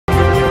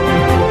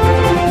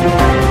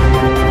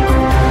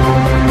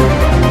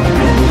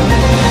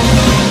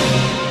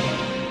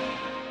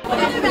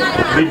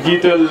di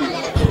jiital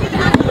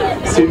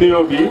si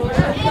nuyoo bi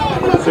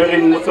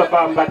Serigne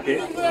Moustapha Mbacké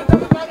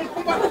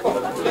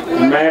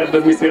maire de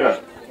Missirah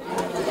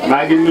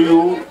maa ngi nuyu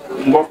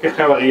mbokki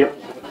Khéwar yëpp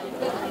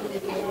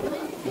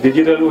di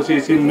jiital aussi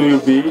si nuyu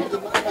bi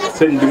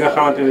sëñ bi nga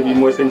xamante ne bii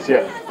mooy sëñ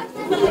Cheikh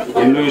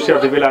di nuyu chef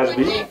de village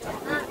bi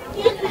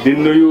di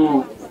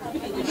nuyu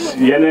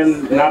yeneen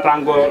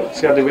naataango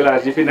chef de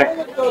village yi fi nekk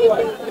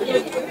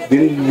di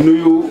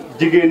nuyu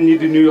jigéen ñi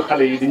di nuyu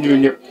xale yi di nuyu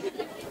ñëpp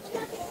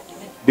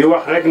di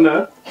wax rek na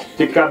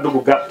ci kàddu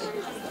gu gàtt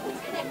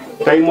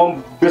tey moom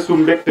bésu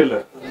mbégte la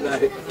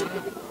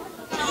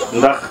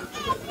ndax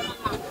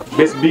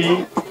bés bi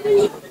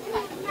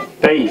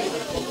tey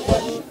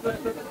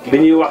li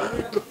ñuy wax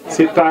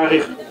ci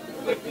taarix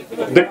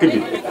dëkk bi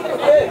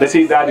da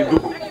ciy daal di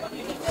dugg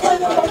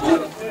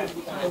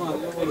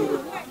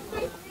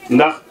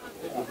ndax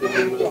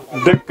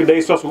dëkk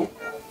day sosu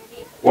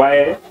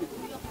waaye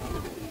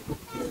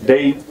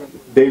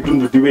day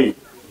dund di wéy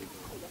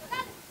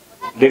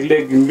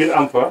léeg-léeg mbir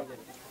am fa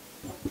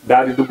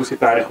daal di dugg ci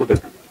taarixu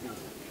dëkk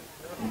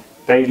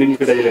tey li ñu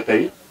fi dajale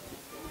tey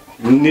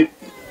nit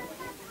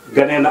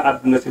ganee na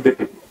àdduna ci dëkk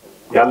bi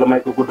yàlla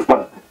may ko gudd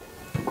fan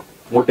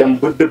mu dem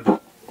ba dëddu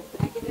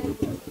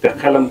te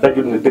xelam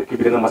dajul ne dëkk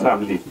bi dina mas a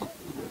am lii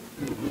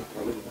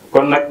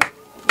kon nag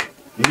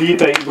lii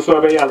tey bu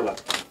soobee yàlla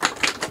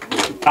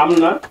am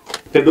na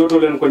te dootoo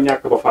leen ko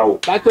ñàkk ba faaw.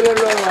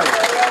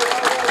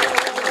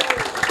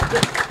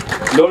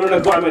 loolu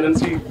nag boo amee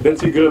dañ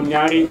si gërëm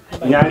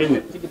ñaari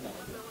nit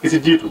ki si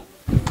jiitu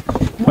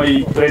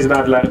mooy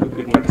président de la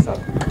république Macky Sall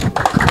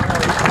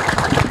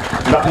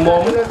ndax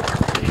moom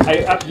ay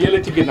at yële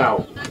ci ginnaaw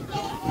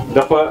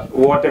dafa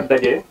woote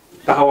daje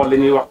taxawal li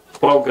ñuy wax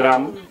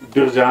programme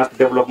d'urgence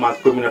développement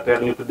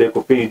communautaire ñu tuddee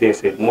ko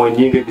PUDC mooy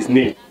ñii nga gis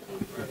nii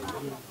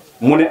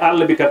mu ne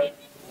àll bi kat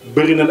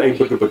bëri nañ ay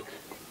bëgg-bëgg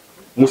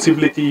mu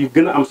ciblé ci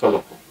gën a am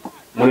solo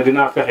mu ne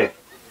dinaa fexe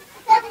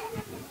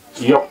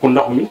yokk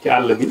ndox mi ci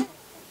àll bi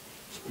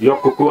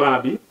yokk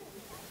courant bi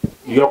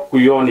yokk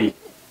yoon yi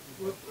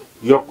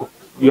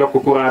yokk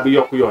courant bi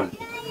yokk yoon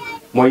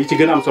mooy yi ci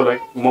gën a am solo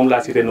rek moom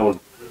laa cité noonu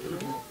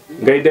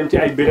ngay dem ci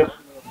ay béréb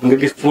nga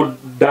gis fu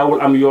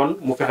daawul am yoon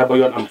mu fexe ba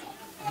yoon am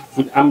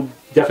fu am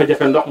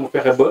jafe-jafe ndox mu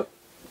fexe ba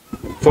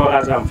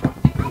forage am fa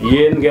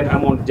yéen ngeen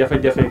amoon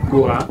jafe-jafe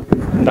courant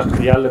ndax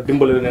yàlla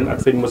dimbale leen ak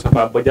sëñ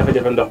Moustapha ba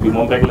jafe-jafe ndox bi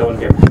moom rek la woon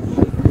ngeen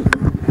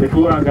te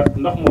courant gat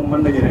ndox moom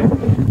mën nañu ne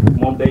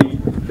moom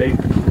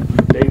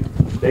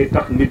day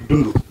tax nit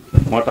dund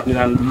moo tax ñu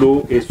naan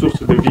l'eau est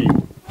source de vie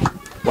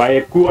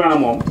waaye courant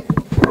moom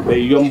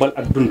day yombal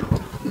ak dund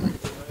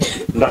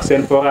ndax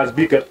seen forage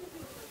bii kat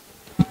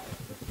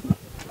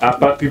à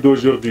partir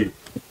d'aujourd'hui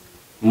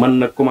mën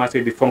na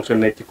commencer di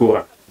fonctionner ci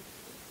courant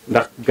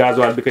ndax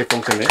gasoil bi koy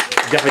fonctionner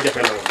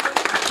jafe-jafe la woon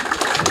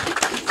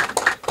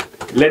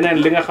leneen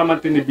li nga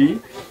xamante ni bii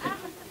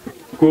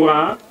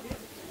courant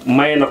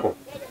may na ko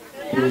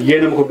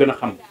yéen a ma ko gën a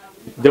xam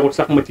jarul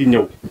sax ma ciy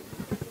ñëw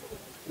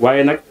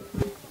waaye nag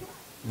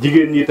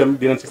jigéen ñi itam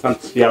dinañ ci sant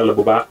yàlla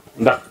bu baax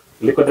ndax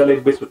li ko dalee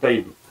bésu tey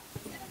bi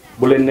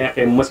bu leen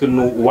neexee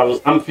mësuñu wal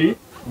am fi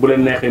bu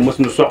leen neexee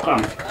mësuñu soq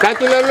am fi.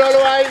 kàttu leen loolu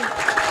waay.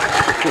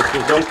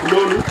 donc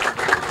loolu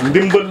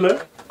ndimbal la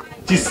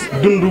ci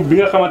dund bi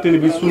nga xamante ni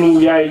bi sunu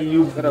yaay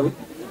yu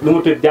lu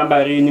mu tëdd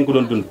jàmbaar yi ñu ngi ko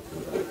doon dund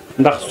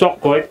ndax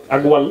soq rek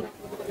ak wal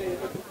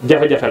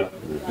jafe-jafe la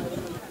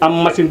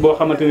am machine boo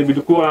xamante ne bi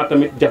du courant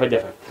tamit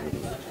jafe-jafe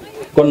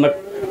kon nag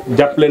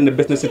jàpp leen ne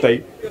bés na si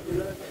tey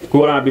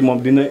courant bi moom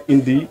dina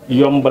indi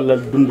yombalal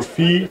dund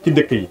fii ci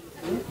dëkk yi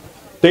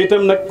te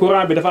itam nag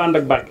courant bi dafa ànd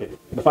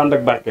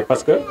ak barke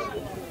parce que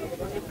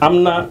am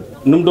na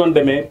nu mu doon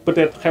demee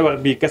peut-être Khéwar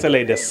bii kese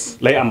lay des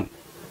lay am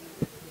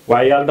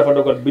waaye yàlla dafa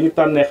dogal bi ñu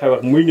tànnee Khéwar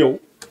muy ñëw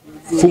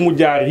fu mu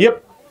jaar yépp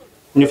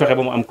ñu fexe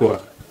ba mu am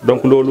courant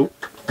donc loolu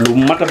lu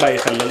mat a bàyyi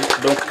xel la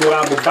donc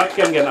courant bu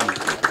barkeel ngeen am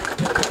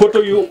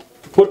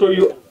poto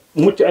yu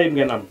mucc ayib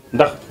ngeen am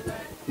ndax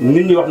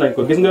nit ñi wax nañ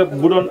ko gis nga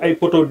bu doon ay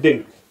poto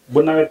dénk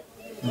bu nawet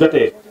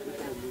jotee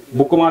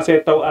bu commencé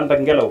taw ànd ak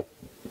ngelaw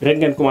rek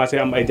ngeen commencé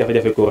am ay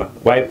jafe-jafe courant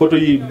waaye poto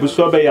yi bu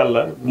soobee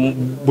yàlla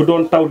bu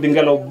doon taw di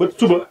ngelaw ba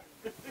suba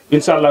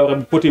incha allah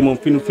rabbi poto yi moom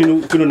fi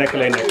nu nekk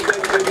lay nekk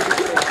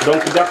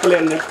donc jàpp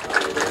leen ne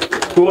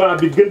courant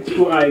bi gën ci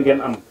courant yi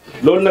ngeen am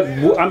loolu nag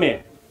bu amee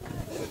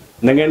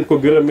na ngeen ko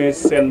gërëmee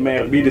seen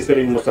maire bii di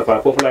Serigne Moustapha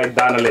foofu lay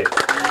daanalee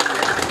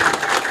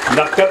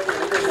ndax kat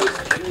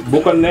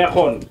bu ko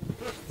neexoon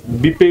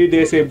bi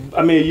PUDC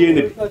amee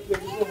yéene bi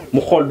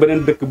mu xool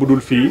beneen dëkk bu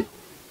dul fii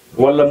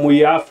wala mu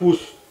yaafuus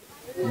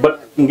ba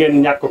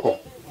ngeen ñàkk ko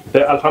te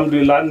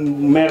alhamdulilah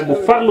maire bu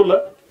farlu la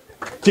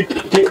ci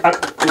ak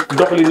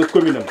doxalinu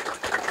commune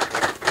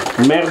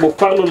am maire bu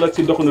farlu la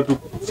ci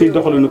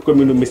doxalinu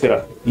commune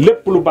Missirah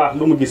lépp lu baax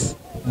lu mu gis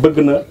bëgg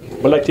na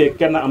bala cee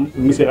kenn am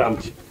Missirah am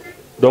ci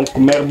donc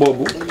maire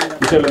boobu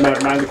monsieur le maire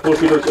maa ngi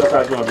profité ci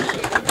occasion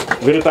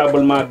bi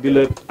véritablement di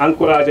la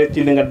encourager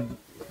ci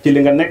li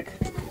nga nekk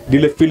di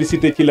la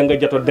féliciter ci la nga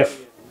jot a def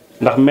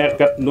ndax maire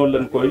kat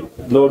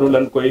noonu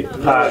lañ koy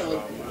xaar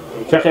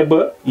fexe ba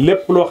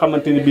lépp loo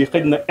xamante ni bii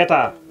xëj na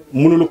état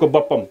mënulu ko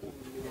boppam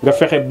nga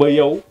fexe ba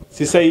yow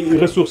si say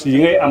ressources yi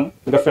ngay am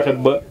nga fexe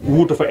ba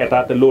wuutu fa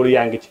état te loolu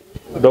yaa ngi ci.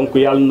 donc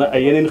yàlla na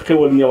ay yeneen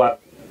xéwal ñëwaat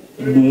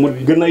mu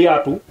gën a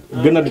yaatu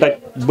gën a daj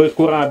ba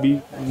courant bi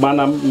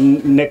maanaam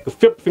nekk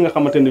fépp fi nga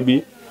xamante ne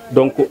bii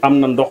donc am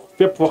na ndox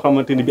fépp foo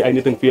xamante ne bii ay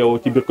nit a ngi fi yeewoo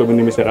ci biir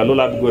commune Missirah loolu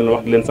laa bëggoon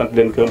wax di leen sant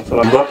leen gërëm.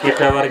 salaam mbokki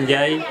Khéwar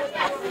Ndiaye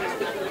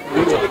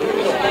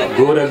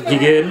góor ak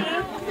jigéen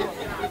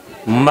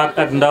mag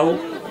ak ndaw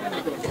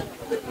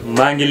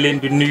maa ngi leen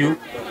di nuyu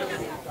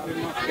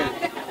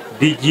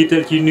di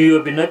jiital ci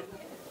nuyoo bi nag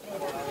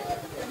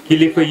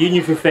kilifa yi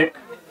ñu fi fekk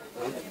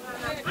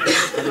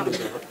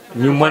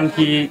ñu mën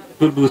ci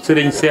tudd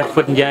Serigne Cheikh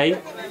Fat Ndiaye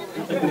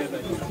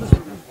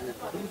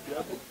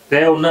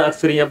teew na ak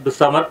Serigne Abdou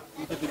Samad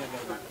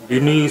di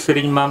nuyu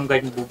Serigne Maam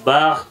Ngañ bu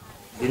baax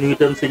di nuyu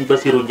itam Serigne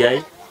Bassirou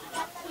Ndiaye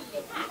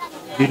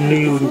di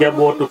nuyu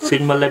njabootu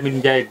Serigne Malamine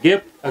Ndiaye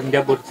gépp ak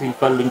njabootu Serigne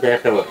Fallou Ndiaye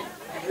Khéwar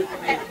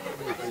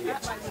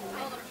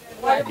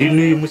di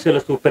nuyu monsieur le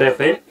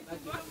sous-préfet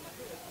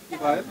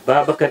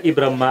Babacar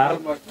Ibrahima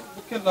Mar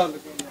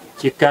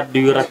ci kàddu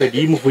yu rafet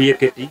yi mu fa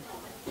yëkkati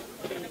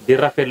di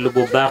rafetlu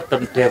bu baax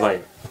tam teewaay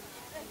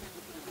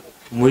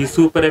muy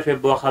sous-préfet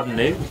boo xam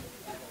ne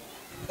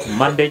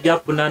man de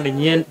jàpp naa ne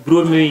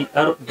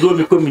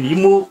juróomi commune yi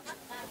mu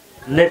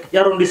nekk ci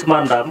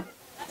arrondissement Ndam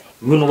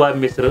ñun waa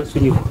Missirah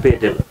suñu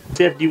féete la.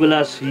 chef du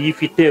village yi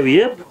fi teew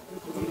yëpp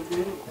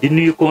di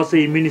nuyu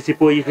conseils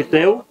municipaux yi fi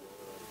teew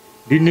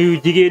di nuyu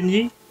jigéen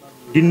ñi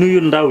di nuyu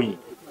ndaw ñi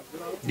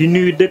di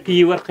nuyu dëkk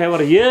yi war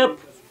Khéwar yëpp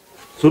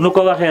suñu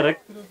ko waxee rek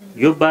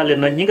yóbbaale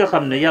na ñi nga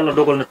xam ne yàlla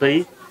dogal na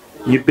tey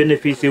ñu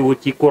bénéficié wu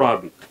ci courant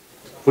bi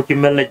fu ci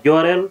mel ne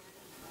Jooreel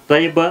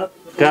Taïba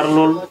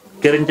Karlol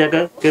Kër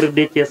Ndiaga Kër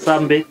Déthié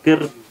Sambe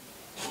Kër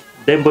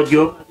Demba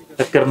Diop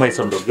ak Kër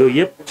Maysa Ndog yooyu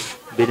yëpp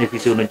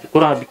bénéficié wu nañ ci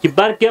courant bi ci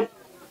barkeeb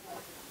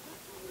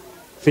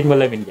sëñ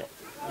Malamine Ndiaye.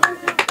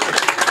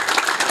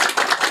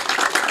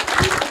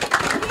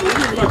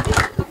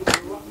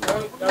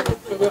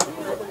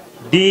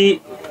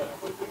 di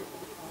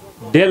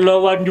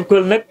delloowaat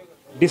njukkal nag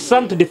di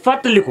sant di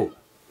fàttaliku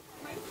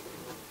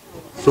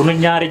sunu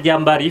ñaari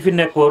jàmbaar yi fi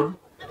nekkoon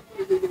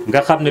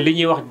nga xam ne li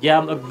ñuy wax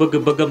jaam ak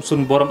bëgg-bëggam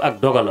sunu borom ak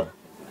dogalam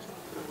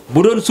bu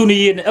doon sunu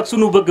yéene ak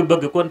sunu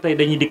bëgg-bëgg kon tey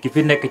dañuy dikk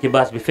fi nekk ci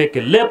baas bi fekke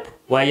lépp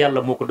waaye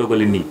yàlla moo ko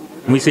dogale nii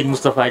muy sëñ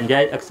Moustapha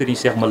Ndiaye ak sëriñ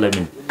Cheikh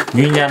Malamine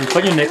ñuy ñaan fa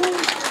ñu nekk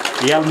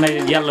yàlla na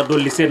yàlla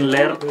dolli seen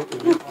leer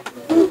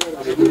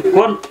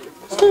kon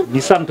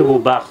di sant bu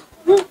baax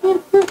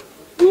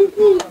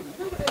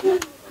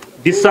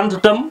di sant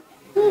tam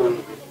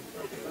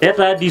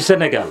état du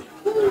Sénégal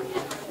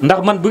ndax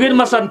man bu ngeen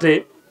ma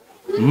sante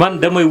man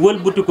damay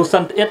wëlbati ko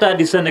sant état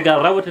du Sénégal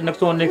rawati nag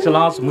son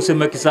excellence monsieur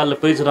Macky Sall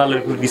président de la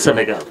République du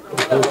Sénégal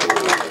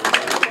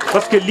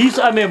parce que lii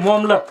su amee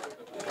moom la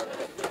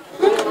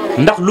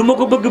ndax lu ma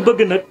ko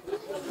bëgg-bëgg nag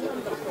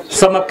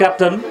sama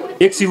kàttan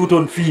egsi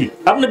wutoon fii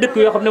am na dëkk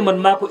yoo xam ne man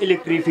maa ko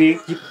électrifié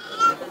ci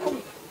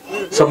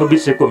sama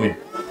budget commune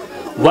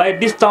waaye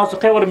distance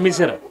Khéwar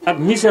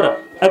Missirah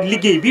ak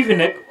liggéey bii fi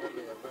nekk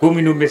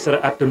commune Missirah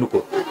attanu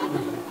ko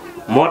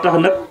moo tax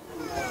nag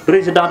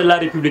président de la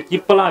république ci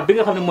plan bi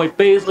nga xam ne mooy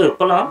PSE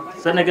plan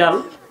Sénégal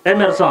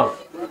émergence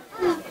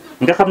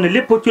nga xam ne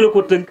lépp ci la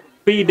ko tënk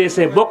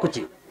PIDC bokk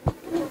ci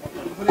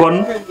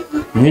kon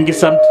ñu ngi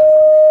sant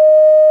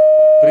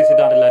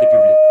président de la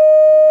république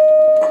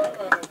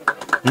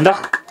ndax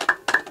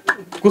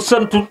ku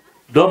santu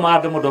doomu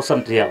aadama doo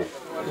sant yàlla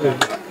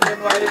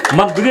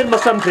man bu ngeen ma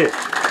santee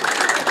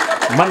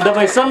man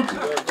damay sant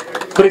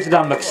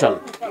président Macky Sall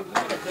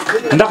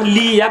ndax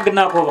lii yàgg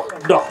naa ko wax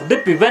dox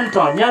depuis 20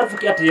 ans ñaar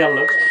fukki at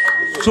yàlla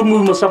su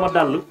muy ma sama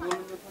dàll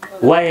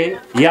waaye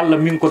yàlla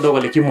mi ngi ko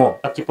dogale ci moom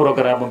ak ci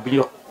programme am bi ñuy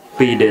wax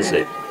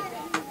PIDC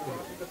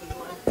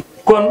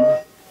kon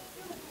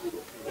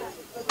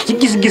ci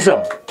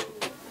gis-gisam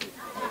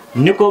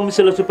ni ko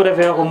monsieur le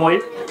sous-préfet ko mooy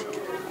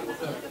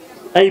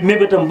ay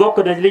mébétam bokk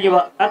na li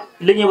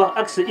ñuy wax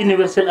accès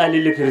universel à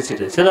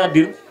l'électricité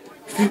c'est-à-dire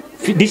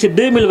d'ici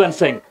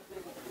 2025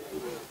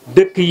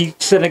 dëkk yi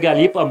Sénégal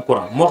yëpp am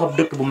courant moo xam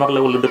dëkk bu mag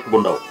la wala dëkk bu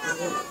ndaw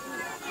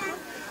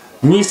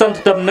ñuy sant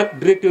tam nag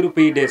directeur u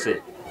PIDC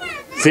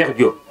Cheikh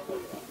Diop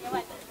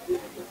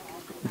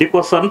di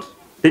ko sant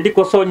te di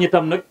ko soññi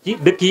tam nag ci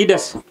dëkk yi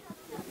des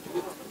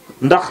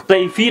ndax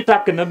tey fii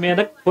tàkk na mais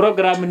nag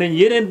programme nañ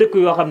yeneen dëkk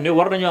yoo xam ne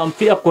war nañoo am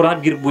fii ak courant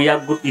ngir bu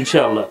yàggut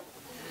incha allah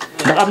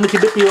ndax am na ci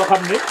dëkk yoo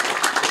xam ne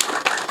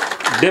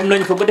dem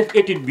nañ fa ba def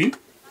étude bi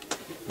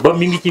ba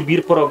mi ngi ci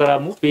biir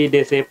programme mu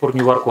PIDC pour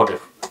ñu war koo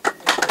def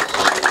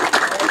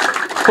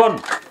kon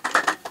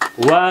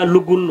waa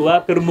Lugul waa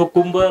Kër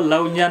Makumba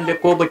Law Ñande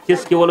Kooba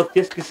Ceski wala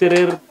Ceski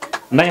séréer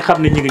nañ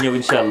xam ne ñi ngi ñëw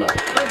incha allah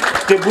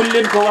te buñ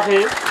leen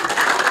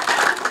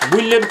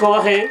ko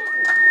waxee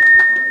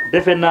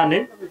defe naa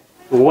ne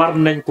war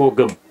nañ koo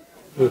gëm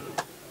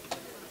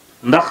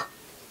ndax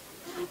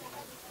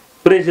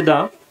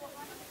président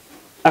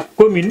ak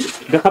commune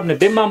nga xam ne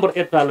des membres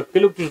état la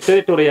collectivités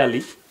territoriales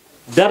yi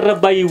dara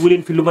bàyyi wu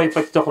leen fi lu may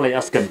faj soxlay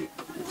askan bi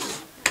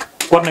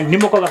kon nag ni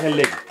ma ko waxee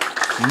léegi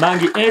maa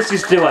ngi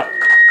insisté waat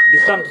di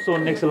sant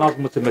son excellence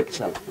monsieur Macky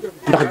Sall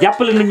ndax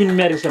jàppale na ñun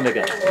maire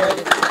Sénégal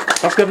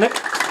parce que nag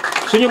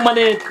suñu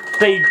mënee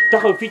tey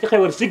taxaw fii ci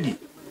Khéwar siggi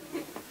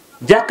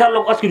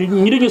jàkkaarloog askan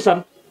ñi dañu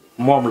sant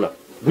moom la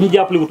bu ñu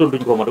jàppale wutoon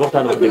duñu ko mën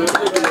waxtaan wax dëgg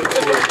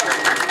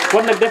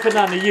kon nag defe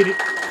naa ne yéen it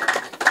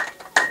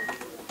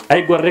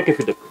ay gor rekk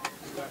fi dëkk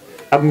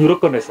ak ñu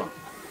reconnaissant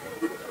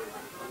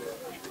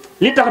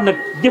li tax nag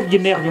jëf ji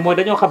neex ñu mooy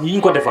dañoo xam yi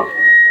ñu ko defal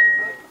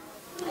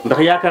ndax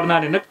yaakaar naa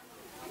ne nag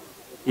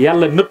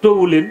yàlla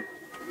nëttoowu leen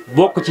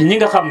bokk ci ñi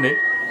nga xam ne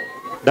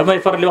damay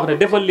faral di wax ne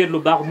defal leen lu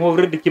baax moo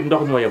rëdd cim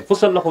ndox ñoo yem fu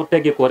sa loxo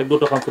teggee ko rek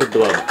dootoo xam fu rëdd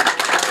waaw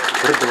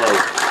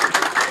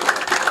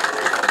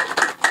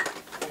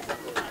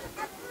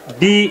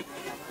di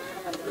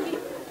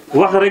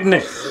wax rek ne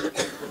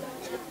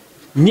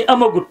ñi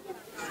amagut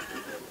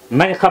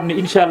nañ xam ne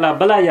incha allah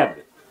balaa yàgg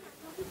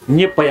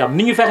ñëpp ay am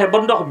ni ñu fexe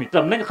ba ndox mi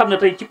tam nañ xam ne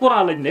tey ci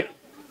courant lañ nekk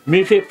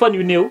mais fekk fan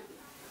yu néew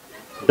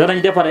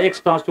danañ defar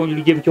extension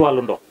yu jëm ci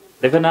wàllu ndox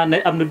defe naa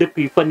ne am na dëkk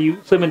yu fan yu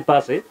semaine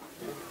passée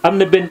am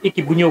na benn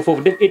équipe bu ñëw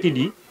foofu def études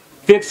yi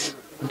fekk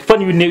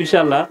fan yu néew incha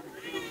allah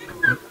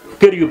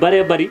kër yu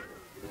bëree bëri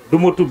du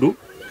ma tudd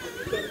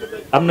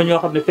am na ñoo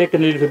xam ne fekk na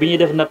leen fi bi ñuy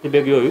def natt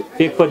beeg yooyu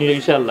fekk fan yu néew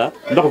incha allah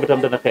ndox bi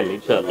tam dana xel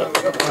incha allah.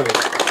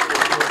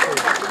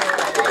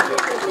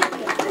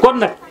 kon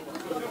nag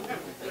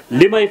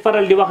li may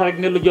faral di wax rek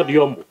ne lu jot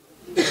yomb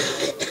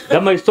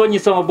damay soññi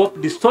sama bopp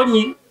di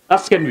soññi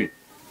askan wi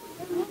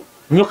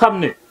ñu xam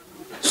ne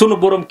sunu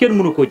borom kenn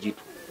mënu koo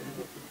jiitu.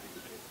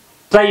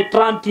 tey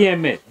 31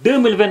 mai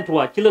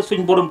 2023 ci la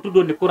suñ borom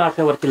tuddoon ne courant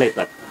Khéwar ci lay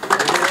tàkk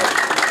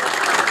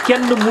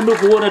kenn mënu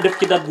ko woon a def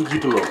ci date bu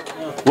jiitu loolu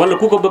wala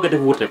ku ko bëgg a def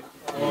wute ko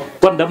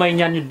kon damay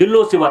ñaan ñu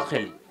delloo si waat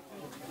xel yi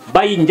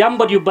bàyyi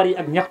njàmbat yu bari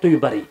ak ñaxtu yu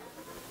bari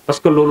parce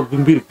que loolu du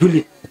mbir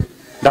jullit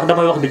ndax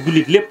damay wax ne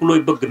jullit lépp looy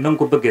bëgg na nga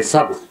ko bëggee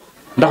sabu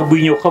ndax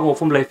buy ñëw xamoo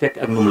fu mu lay fekk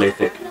ak nu mu lay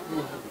fekk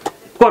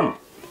kon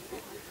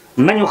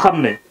nañu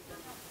xam ne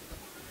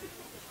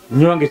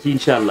ñoo ngi ci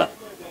incha allah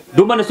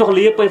du ma ne soxla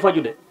yëpp ay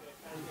faju de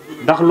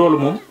ndax loolu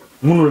moom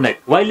mënul nekk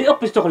waaye li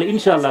ëpp soxla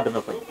incha allah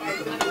dana faj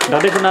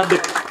ndax defe naa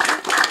dëkk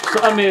su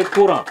amee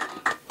courant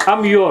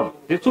am yoon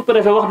te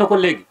sous-préfet wax na ko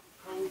léegi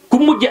ku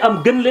mujj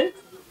am gën le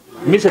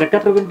Missirah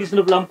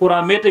 99 la am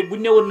courant mais tey bu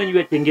ñu ñëwoon nañu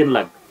wecce ngeen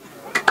làgg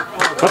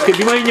parce que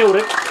bi may ñëw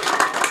rek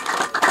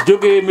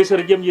jógee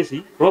Missirah jëm yës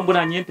yi romb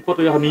naa ñeenti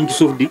poto yoo xam ne ñu ngi ci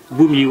suuf di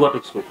buum yi watu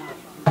ci suuf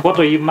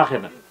poto yi maxe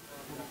na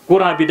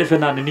courant bi defe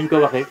naa ne ni ñu ko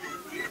waxee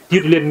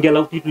tiitu leen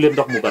ngelaw tiitu leen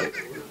ndox mu bare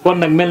kon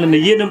nag mel na ne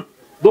yéenam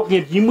bokk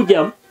ngeen ci ñi mujj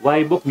am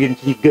waaye bokk ngeen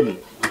ci ñi gën la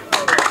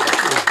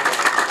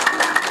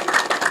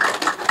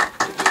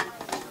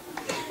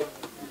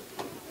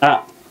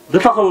ah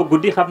dafa xaw a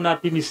guddi xam naa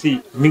timis si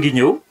mi ngi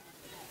ñëw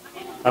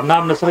xam naa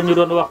am na sax ñu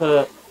doon wax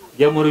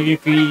jamono yu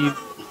fi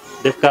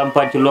def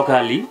campagne ci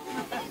locale yi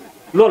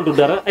loolu du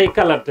dara ay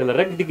kalante la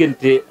rek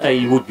diggante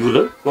ay wujju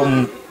la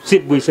comme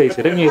sit buy sëy si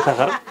rek ñuy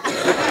xaxar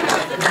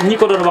ñi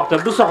ko doon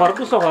waxtaan du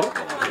soxor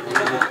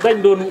dañ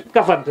doon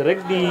kafante rek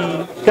di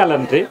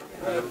kalante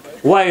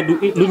waaye du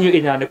lu ñu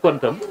iñaane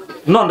kontam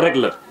noonu rek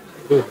la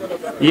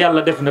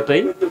yàlla def na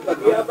tey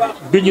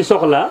bi ñu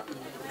soxlaa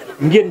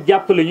ngeen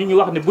jàppale ñu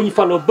wax ne bu ñu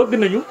faloo bëgg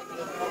nañu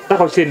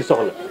taxaw seeni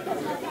soxla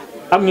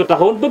am ñu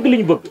taxawoon bëgg li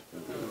ñu bëgg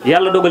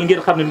yàlla dogal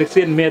ngeen xam ne nag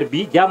seen maire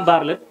bi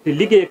jàmbaar la te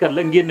liggéeykat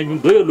la ngeen ne ñun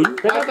doyaluñ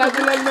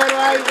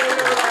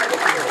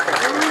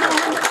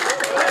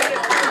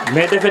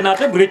mais defe naa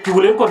tam rëccu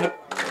wu leen ko nag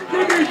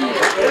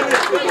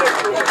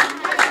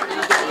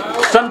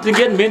sant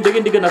ngeen mais da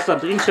ngeen di gën a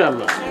sant incha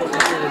allah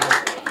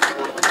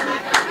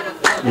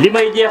li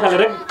may jeexale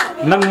rek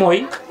nag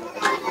mooy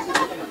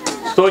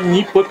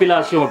soññi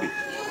population bi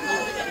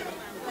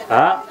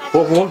ah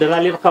foofu moom danaa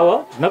leen xaw a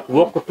nag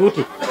wokk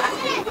tuuti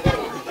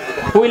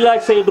kuy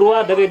laaj say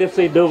droit da ngay def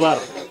say devoir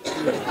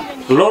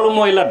loolu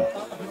mooy lan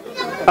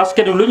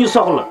askan wi lu ñu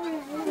soxla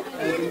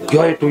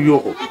jooytu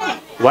yuuxu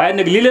waaye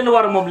nag li leen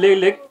war moom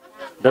léeg-léeg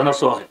dana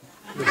sooxe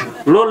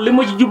loolu li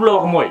ma ci jubla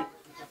wax mooy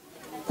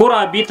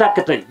courant bi tàkk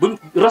tey buñ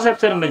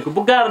réceptionné nañ ko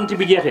bu garantie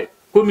bi jeexee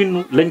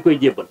commune lañ koy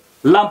jébbal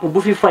lampe bu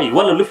fi fay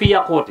wala lu fi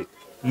yàqooti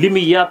li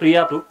muy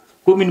yaatu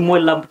commune mooy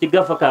lampe ci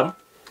gafakaam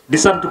di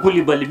sant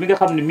Coulibaly mi nga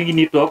xam ne mi ngi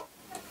nii toog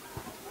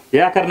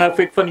yaakaar naa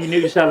fekk fan yu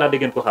néew incha allah da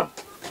ngeen ko xam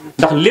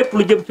ndax lépp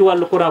lu jëm ci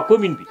wàllu courant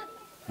commune bi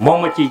moo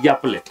ma ciy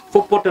jàppale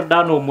fu poto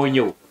daanoo mooy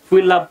ñëw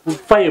fuy lampe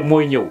faye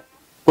mooy ñëw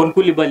kon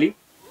Coulibaly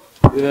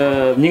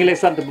ñi ngi lay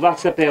sant bu baax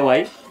sa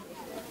teewaay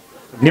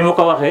ni ma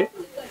ko waxee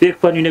fekk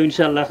fan yu néew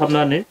incha allah xam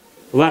naa ne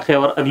waa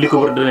Khéwar ak li ko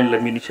wër danañ la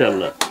miin incha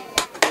allah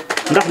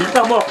ndax li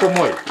tax ma wax ko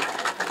mooy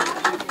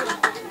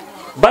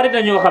bari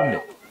na ñoo xam ne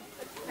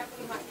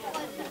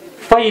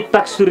fay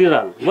taxe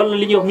rurale wala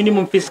li ñuy wax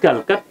minimum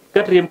fiscal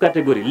 4e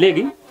catégorie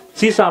léegi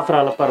 600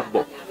 francs la par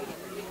bopp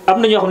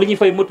am na ñoo xam ne li ñuy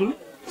fay matul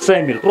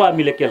 5000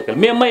 3000 et quelque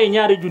mais maye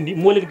ñaari junni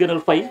moo leen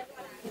gënal fay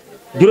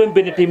juróom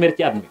benn téeméer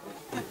ci at mi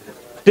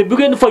te bu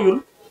ngeen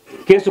fayul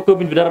keesu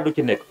commune bi dara du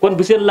ci nekk kon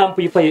bu seen lamp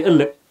yi fayee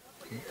ëllëg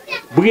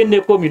bu ngeen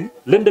nee commune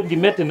lëndëm gi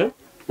metti na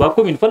waa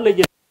commune fan lay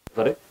jël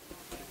fa rek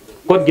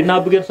kon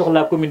ginnaaw bu ngeen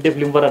soxlaa commune def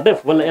li mu war a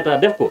def wala état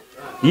def ko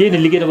yéen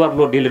li ngeen war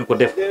loolu di leen ko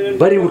def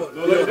bariwul.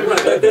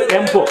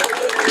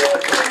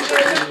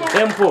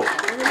 impôt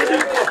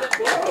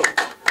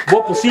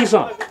bopp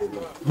 600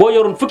 boo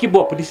yoroon fukki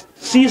bopp di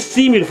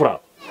 6000 francs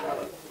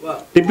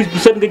te bis bu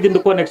set nga jënd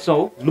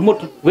connexion lu mot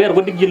weer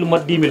ba dig jël lu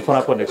mat 10 000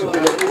 francs connexion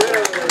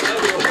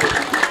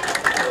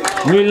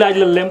ñuy laaj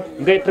la lem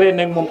ngay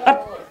traîner ak moom at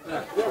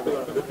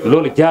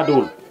loolu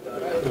jaaduwul.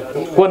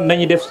 kon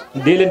nañu def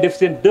dee leen def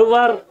seen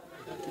devoir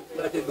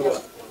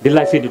di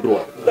laaj seen i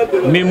droit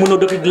mais mënoo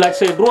dëkk di laaj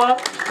say droit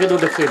te doo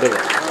def say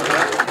devoir.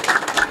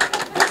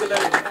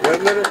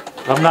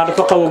 xam naa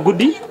dafa xaw a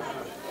guddi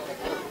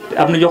te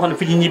am na ñoo xam ne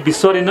fi ñu ñibbi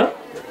sori na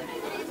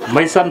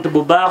may sant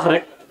bu baax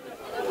rek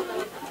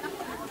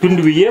tund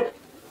wi yëpp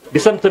di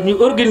sant ñu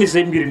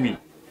organiser mbir mi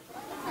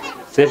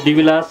chef du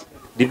village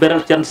di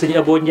beral can sëñ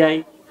Abo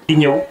Ndiaye di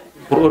ñëw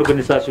pour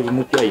organisation bi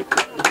mucc ayib.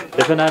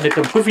 defe naa ne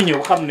tam ku fi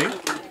ñëw xam ne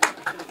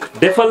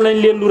defal nañ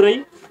leen lu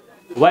rëy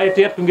waaye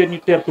teertu ngeen ñu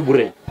teertu bu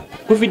rëy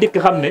ku fi dikk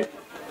xam ne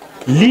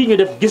lii ñu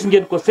def gis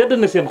ngeen ko sedd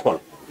na seen xol.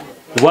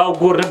 waaw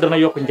góor rek dana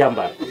yokk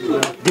njàmbaar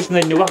gis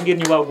nañ ni wax ngeen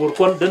ñu waaw góor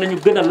kon danañu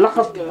gën a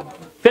laxas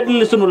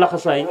fetli sunu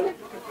laxasaay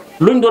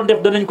luñ doon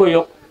def danañ ko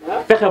yokk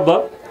fexe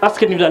ba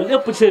askan wi daal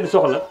lépp ci seen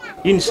soxla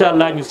incha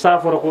allah ñu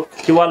saafara ko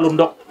ci wàllu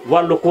ndox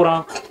wàllu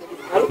courant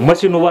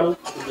machine wal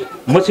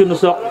machine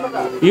sox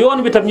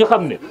yoon bi tam ñu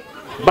xam ne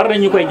bari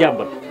nañ ñu koy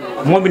jàmbat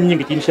moom it ñu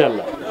ngi ci incha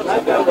allah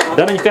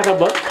danañ fexe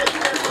ba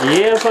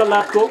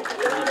yeesalaat ko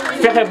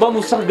fexe ba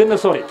mu sax gën a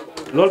sori.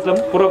 loolu tam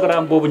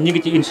programme boobu ñi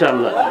ngi ci incha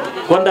allah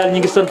kon daal ñi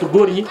ngi sant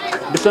góor ñi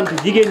di sant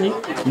jigéen ñi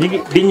ñi ngi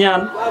di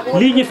ñaan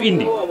lii ñu fi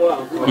indi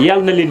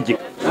yàlla na leen jik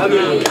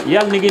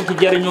yàlla na ngeen ci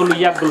jariñoo lu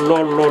yàgg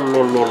lool.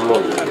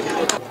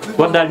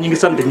 kon daal ñi ngi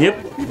sant ñëpp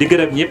di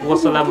gërëm ñëpp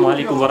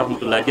wasalaamualeykum wa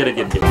rahmatullah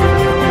jërëjëf.